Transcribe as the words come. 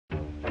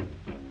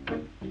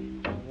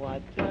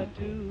What to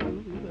do?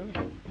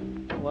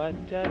 What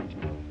to do?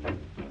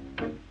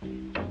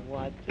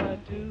 What to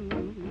do?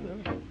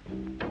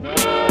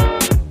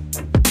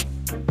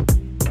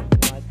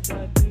 What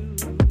to do?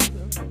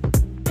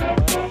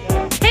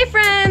 Hey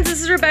friends,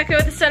 this is Rebecca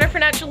with the Center for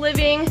Natural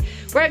Living.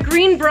 We're at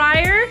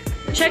Greenbriar,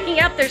 checking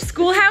out their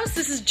schoolhouse.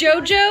 This is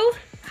JoJo.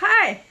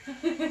 Hi.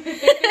 Do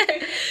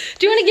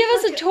you want to give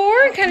us a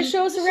tour and kind of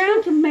show us around?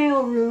 It's a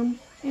mail room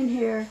in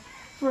here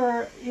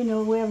for, you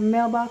know, we have a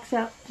mailbox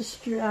out the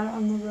street, out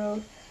on the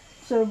road.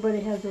 So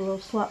everybody has a little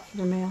slot for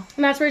the mail.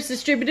 And that's where it's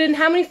distributed. And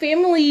how many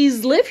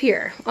families live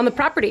here on the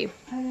property?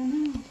 I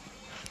don't know.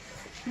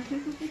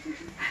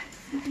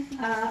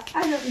 I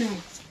don't know.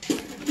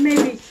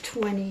 Maybe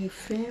 20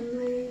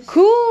 families.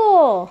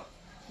 Cool.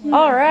 Yeah,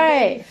 All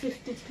right. maybe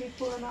 50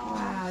 people and all.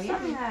 Wow,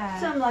 yeah.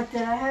 Something like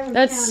that. I haven't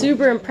That's counted.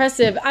 super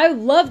impressive. I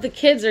love the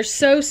kids. They're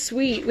so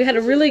sweet. We had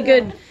a really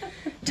good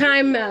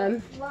time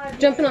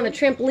jumping on the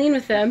trampoline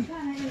with them.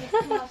 Kind of in the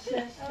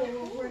process, so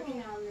we're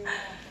working on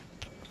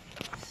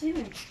the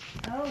ceiling.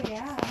 Oh,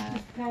 yeah.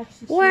 Patch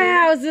the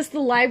Wow, is this the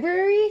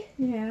library?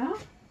 ceiling. Yeah.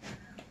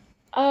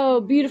 Oh,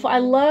 beautiful. I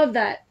love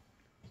that.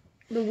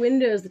 The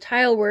windows, the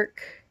tile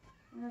work.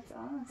 That's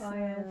awesome. Oh,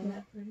 yeah, isn't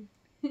that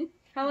pretty?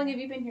 How long have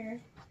you been here?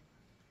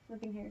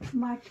 Living here?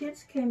 My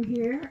kids came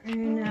here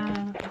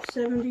in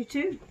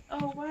 72,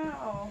 Oh,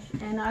 wow.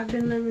 and I've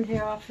been living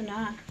here off and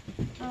on.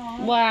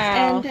 Oh.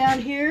 Wow. And down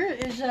here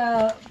is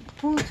a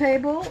pool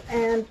table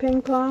and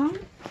ping pong.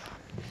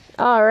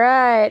 All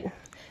right. I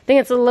think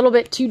it's a little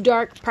bit too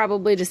dark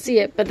probably to see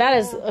it, but that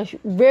is a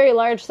very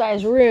large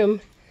size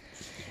room.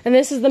 And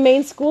this is the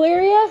main school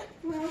area?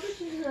 Well, this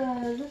is the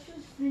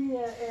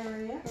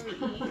area.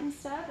 Where we eat and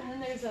stuff. And then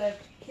there's a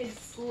kids'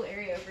 school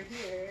area over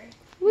here.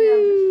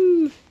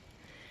 Woo!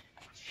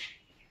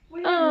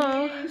 We Aw.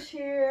 do meetings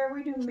here.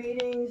 We do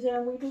meetings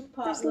and we do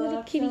potlucks. There's a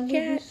little kitty and we do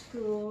cat.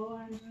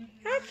 school. And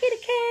Hi, kitty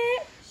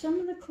cat. some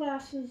of the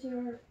classes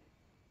are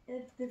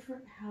at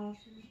different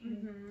houses.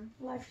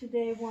 Mm-hmm. Like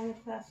today, one of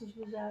the classes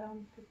was out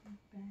on the picnic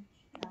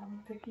bench, out on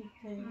the picnic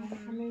table.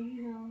 I mean,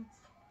 you know,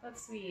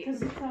 That's sweet. because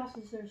the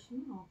classes are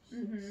small,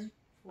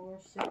 4,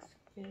 6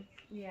 kids.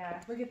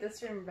 Yeah. Look at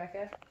this room,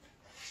 Rebecca.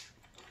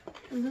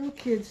 The little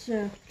kids,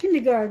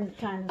 kindergarten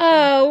kind of.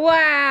 Oh,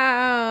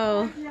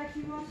 wow. thing. Jack,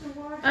 you want some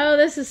water? Oh,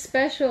 this is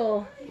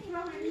special.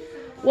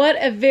 What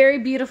a very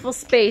beautiful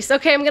space.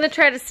 Okay, I'm going to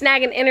try to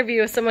snag an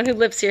interview with someone who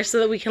lives here so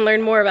that we can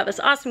learn more about this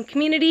awesome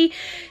community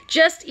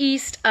just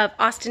east of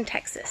Austin,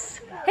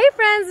 Texas. Hey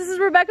friends, this is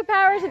Rebecca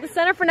Powers at the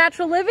Center for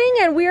Natural Living,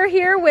 and we're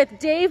here with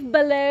Dave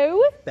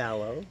Balough.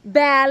 Balough.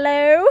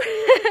 Balough.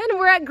 And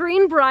we're at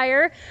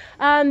Greenbriar,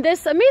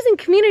 this amazing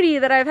community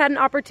that I've had an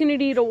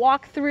opportunity to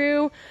walk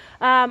through.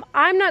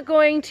 I'm not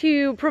going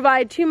to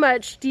provide too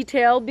much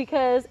detail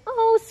because,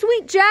 oh,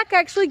 sweet Jack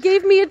actually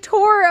gave me a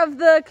tour of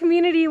the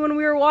community when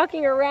we were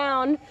walking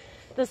around.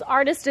 This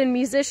artist and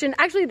musician.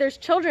 Actually, there's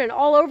children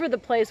all over the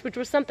place, which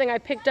was something I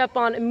picked up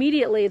on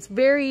immediately. It's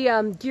very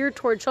geared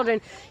toward children.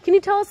 Can you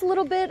tell us a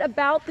little bit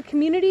about the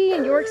community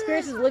and your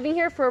experiences living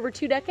here for over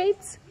 2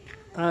 decades?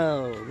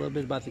 Oh, a little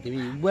bit about the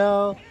community.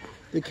 Well,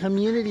 the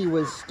community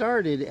was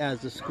started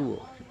as a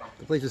school.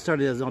 The place was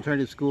started as an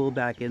alternative school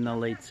back in the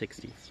late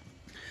 60s.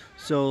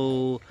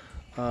 So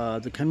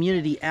the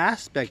community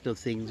aspect of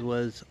things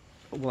was,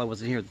 well, I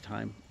wasn't here at the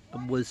time,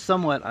 was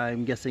somewhat,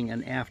 I'm guessing,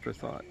 an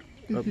afterthought.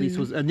 At least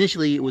was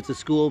initially it was a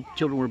school.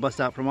 Children were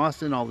bused out from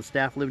Austin. All the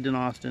staff lived in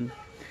Austin.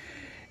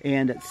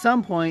 And at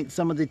some point,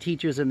 some of the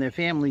teachers and their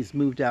families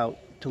moved out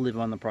to live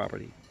on the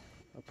property.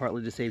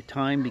 Partly to save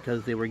time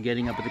because they were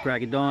getting up at the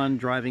crack of dawn,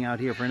 driving out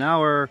here for an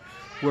hour,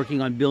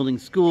 working on building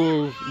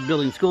schools,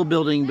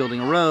 building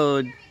a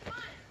road.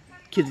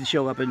 Kids would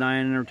show up at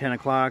 9 or 10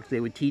 o'clock. They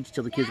would teach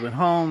till the kids went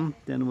home.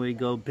 Then we'd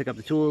go pick up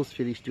the tools,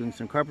 finish doing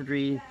some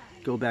carpentry,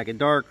 go back at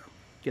dark,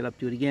 get up,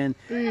 do it again.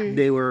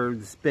 They were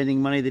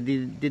spending money they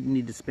didn't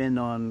need to spend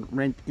on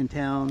rent in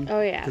town. Oh,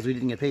 yeah. Because we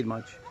didn't get paid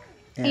much.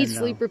 And, Eat,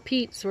 sleep,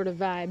 repeat sort of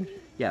vibe.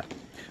 yeah.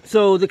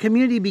 So the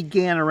community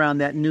began around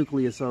that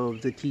nucleus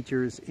of the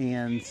teachers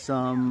and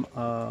some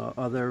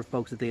other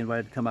folks that they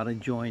invited to come out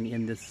and join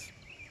in this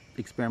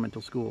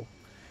experimental school.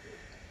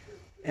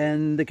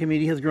 And the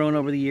community has grown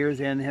over the years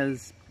and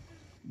has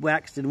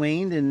waxed and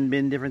waned and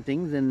been different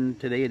things, and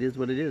today it is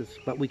what it is.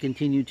 But we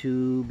continue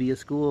to be a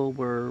school.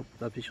 We're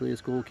officially a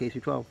school K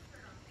through 12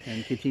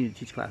 and continue to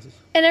teach classes.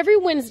 And every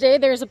Wednesday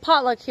there's a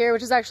potluck here,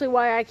 which is actually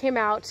why I came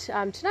out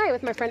tonight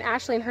with my friend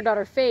Ashley and her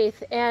daughter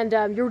Faith. And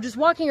you're just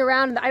walking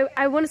around, and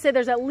I want to say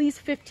there's at least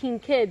 15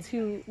 kids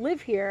who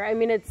live here. I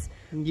mean, it's...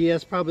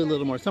 Yes, probably a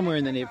little more, somewhere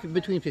in the neighborhood,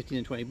 between 15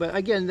 and 20. But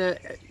again,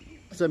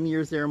 some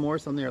years there are more,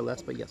 some there are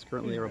less, but yes,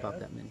 currently there are about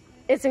that many.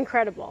 It's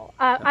incredible.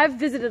 I've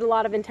visited a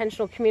lot of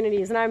intentional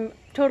communities, and I'm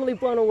totally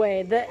blown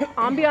away. The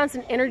ambiance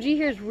and energy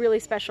here is really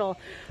special.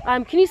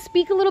 Can you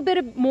speak a little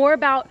bit more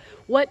about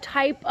what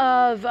type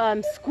of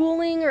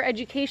schooling or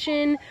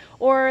education,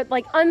 or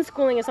like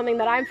unschooling is something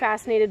that I'm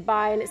fascinated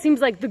by, and it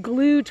seems like the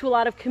glue to a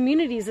lot of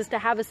communities is to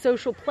have a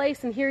social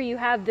place, and here you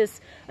have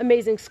this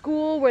amazing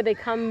school where they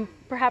come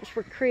perhaps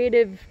for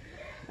creative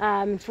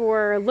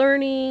for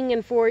learning,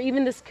 and for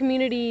even this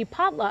community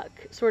potluck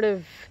sort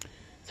of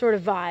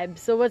vibe.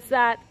 So what's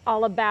that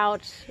all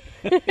about?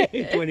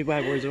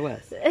 25 words or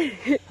less.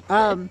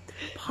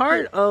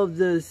 Part of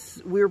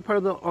this, we were part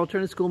of the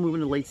alternative school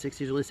movement in the late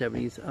 60s, early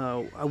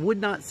 70s. I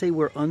would not say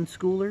we're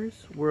unschoolers.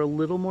 We're a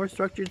little more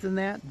structured than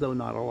that, though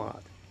not a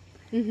lot.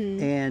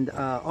 And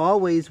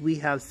always we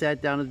have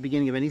sat down at the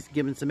beginning of any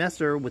given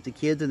semester with the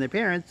kids and their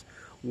parents.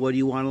 What do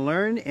you want to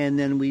learn? And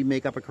then we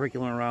make up a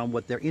curriculum around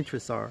what their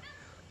interests are.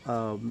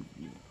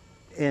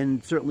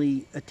 And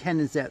certainly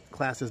attendance at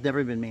class has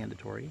never been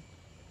mandatory.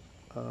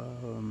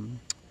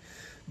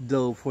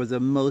 Though for the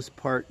most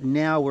part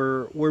now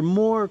we're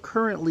more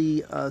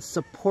currently a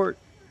support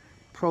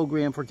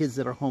program for kids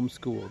that are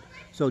homeschooled.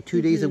 So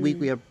 2 days a week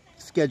we have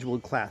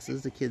scheduled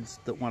classes. The kids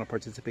that want to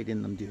participate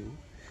in them do.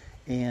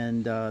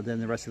 And then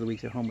the rest of the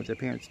week they're home with their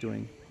parents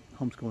doing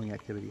homeschooling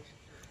activities.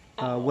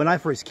 When I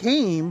first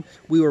came,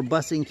 we were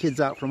busing kids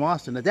out from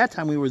Austin. At that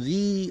time, we were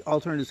the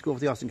alternative school for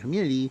the Austin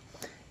community.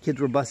 Kids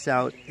were bused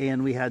out,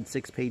 and we had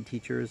 6 paid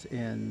teachers,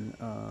 and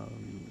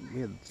we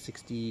had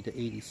 60 to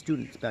 80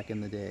 students back in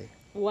the day.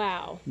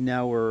 Wow.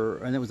 Now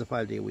and it was a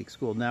 5-day-a-week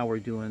school. Now we're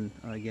doing,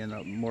 again,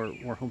 more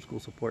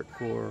homeschool support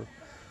for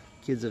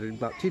kids that are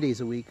about 2 days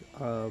a week.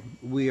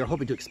 We are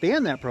hoping to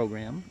expand that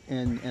program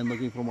and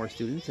looking for more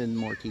students and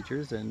more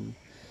teachers,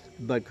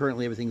 but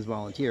currently everything's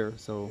volunteer,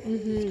 so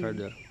it's hard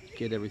to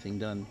get everything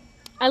done.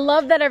 I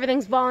love that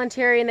everything's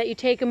voluntary and that you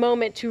take a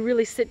moment to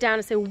really sit down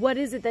and say, what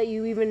is it that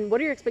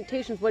what are your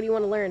expectations? What do you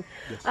want to learn?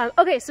 Yes.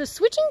 Okay, so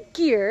switching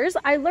gears,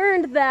 I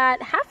learned that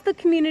most of the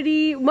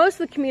community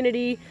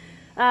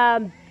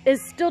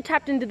is still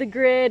tapped into the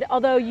grid,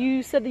 although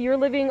you said that you're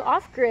living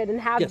off grid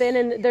and have been,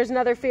 and there's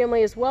another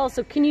family as well.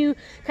 So can you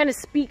kind of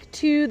speak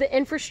to the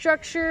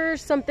infrastructure,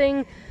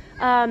 something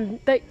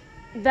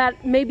that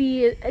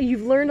maybe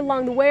you've learned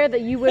along the way, or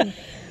that you would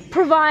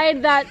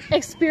provide that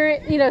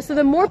experience, so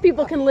that more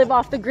people can live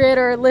off the grid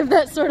or live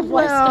that sort of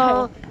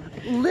lifestyle?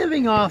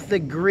 Living off the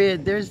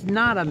grid, there's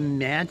not a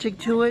magic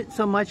to it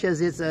so much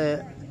as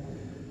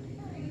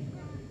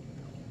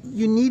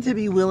you need to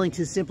be willing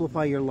to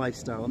simplify your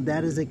lifestyle, and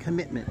that is a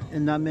commitment,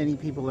 and not many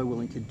people are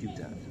willing to do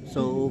that.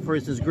 So, for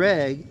instance,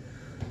 Greg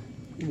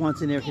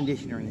wants an air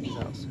conditioner in his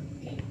house,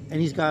 and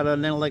he's got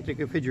an electric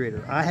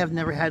refrigerator. I have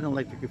never had an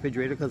electric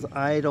refrigerator because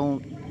I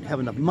don't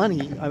have enough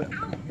money,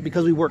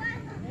 because we work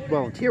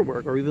volunteer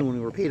work, or even when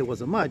we were paid it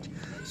wasn't much,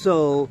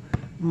 so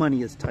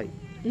money is tight.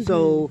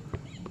 So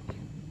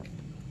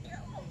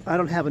I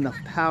don't have enough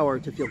power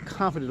to feel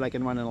confident I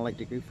can run an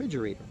electric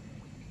refrigerator.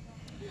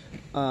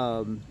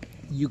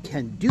 You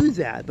can do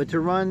that, but to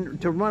run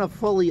a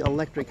fully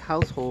electric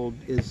household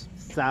is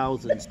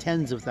thousands,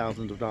 tens of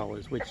thousands of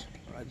dollars, which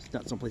is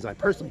not someplace I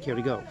personally care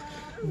to go.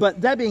 But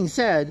that being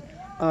said,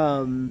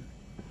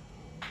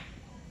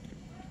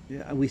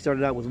 we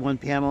started out with 1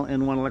 panel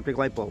and 1 electric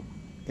light bulb.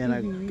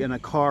 And a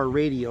car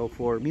radio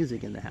for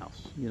music in the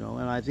house,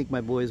 and I think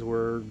my boys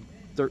were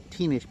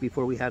 13-ish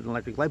before we had an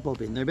electric light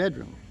bulb in their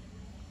bedroom.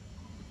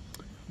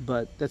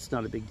 But that's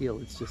not a big deal.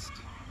 It's just,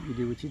 you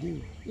do what you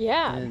do.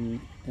 Yeah.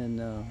 And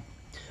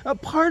a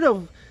part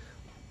of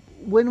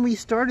when we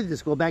started the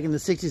school back in the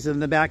 60s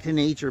and the Back to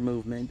Nature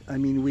movement, I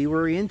mean, we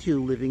were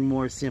into living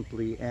more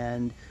simply,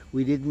 and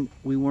we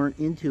weren't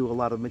into a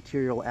lot of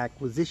material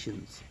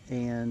acquisitions,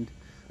 and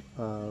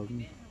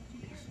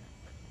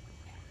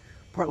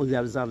partly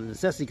that was out of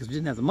necessity because we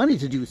didn't have the money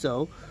to do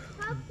so,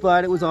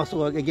 but it was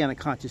also, again, a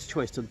conscious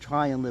choice to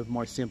try and live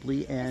more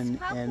simply and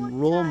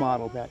role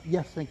model that.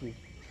 Yes, thank you.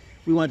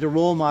 We wanted to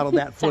role model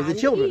that for the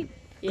children,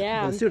 for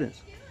the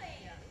students.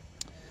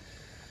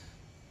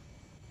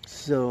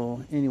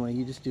 So anyway,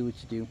 you just do what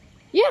you do.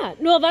 Yeah,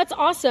 no, that's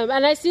awesome.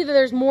 And I see that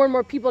there's more and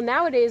more people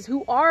nowadays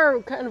who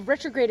are kind of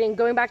retrograding,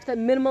 going back to the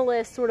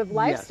minimalist sort of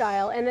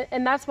lifestyle. Yes.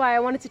 And that's why I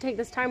wanted to take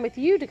this time with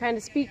you to kind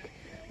of speak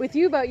with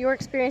you about your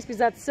experience, because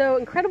that's so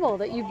incredible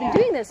that you've been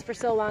doing this for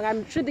so long.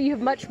 I'm sure that you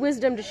have much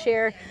wisdom to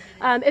share.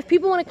 If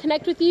people want to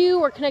connect with you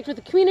or connect with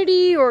the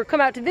community or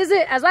come out to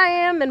visit, as I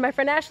am and my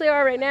friend Ashley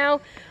are right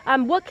now,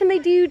 what can they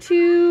do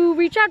to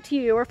reach out to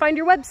you or find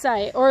your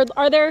website? Or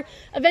are there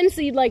events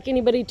that you'd like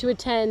anybody to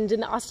attend in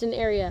the Austin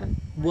area?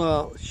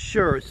 Well,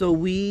 sure. So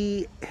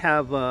we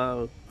have,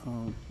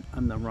 I'm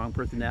the wrong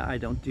person now, I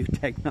don't do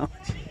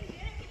technology.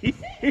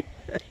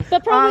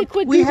 But probably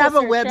quick we Google have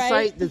a search, website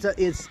right? that's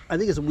I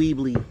think it's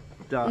Weebly,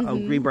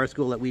 Greenbriar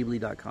School at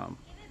Weebly.com.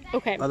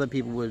 Okay. Other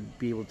people would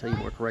be able to tell you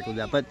more correctly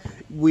that, but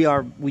we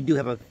do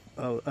have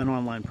an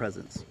online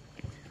presence,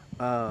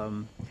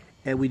 and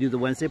we do the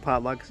Wednesday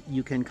potlucks.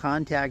 You can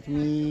contact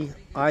me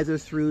either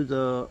through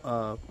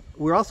the.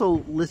 We're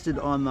also listed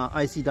on the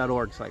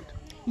IC.org site.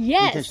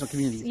 Yes. Intentional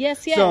Communities.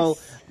 Yes. Yes. So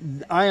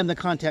I am the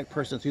contact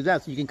person through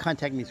that, so you can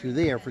contact me through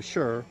there for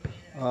sure.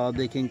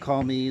 They can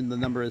call me, and the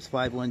number is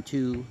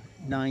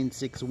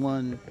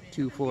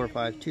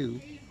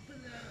 512-961-2452.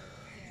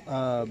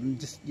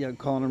 Just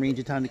call and arrange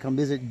a time to come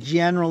visit.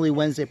 Generally,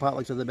 Wednesday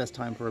potlucks are the best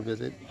time for a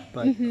visit,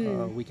 but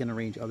we can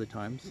arrange other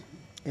times.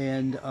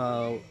 And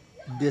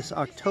this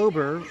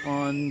October,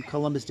 on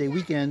Columbus Day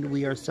weekend,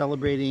 we are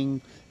celebrating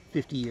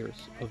 50 years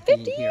of being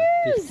 50 here.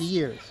 years? 50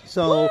 years.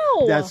 So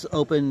Wow. that's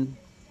open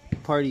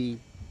party,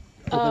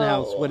 open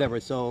house, Oh. whatever.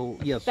 So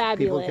yes,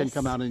 people can Fabulous.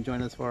 come out and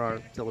join us for our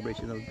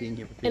celebration of being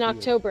here for 50 In years.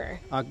 October.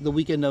 The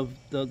weekend of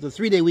the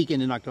 3-day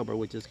weekend in October,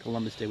 which is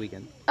Columbus Day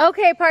weekend.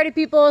 Okay, party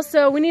people,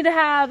 so we need to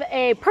have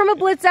a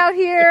perma-blitz out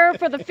here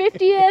for the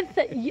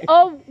 50th.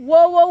 Oh,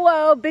 whoa, whoa,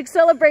 whoa, big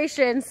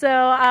celebration.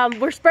 So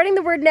we're spreading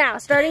the word now,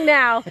 starting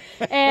now.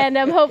 And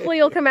hopefully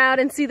you'll come out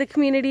and see the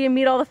community and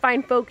meet all the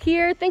fine folk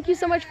here. Thank you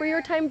so much for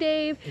your time,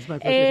 Dave. It's my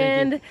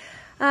pleasure, thank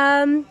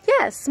And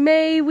yes,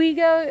 may we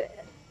go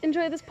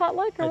enjoy this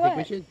potluck or I what?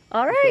 think we should.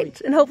 All right,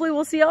 and hopefully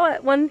we'll see y'all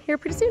at one here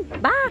pretty soon.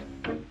 Bye.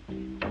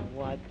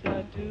 What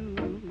I do,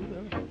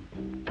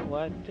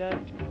 what I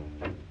do,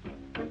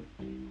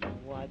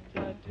 what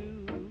I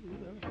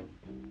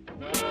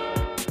do.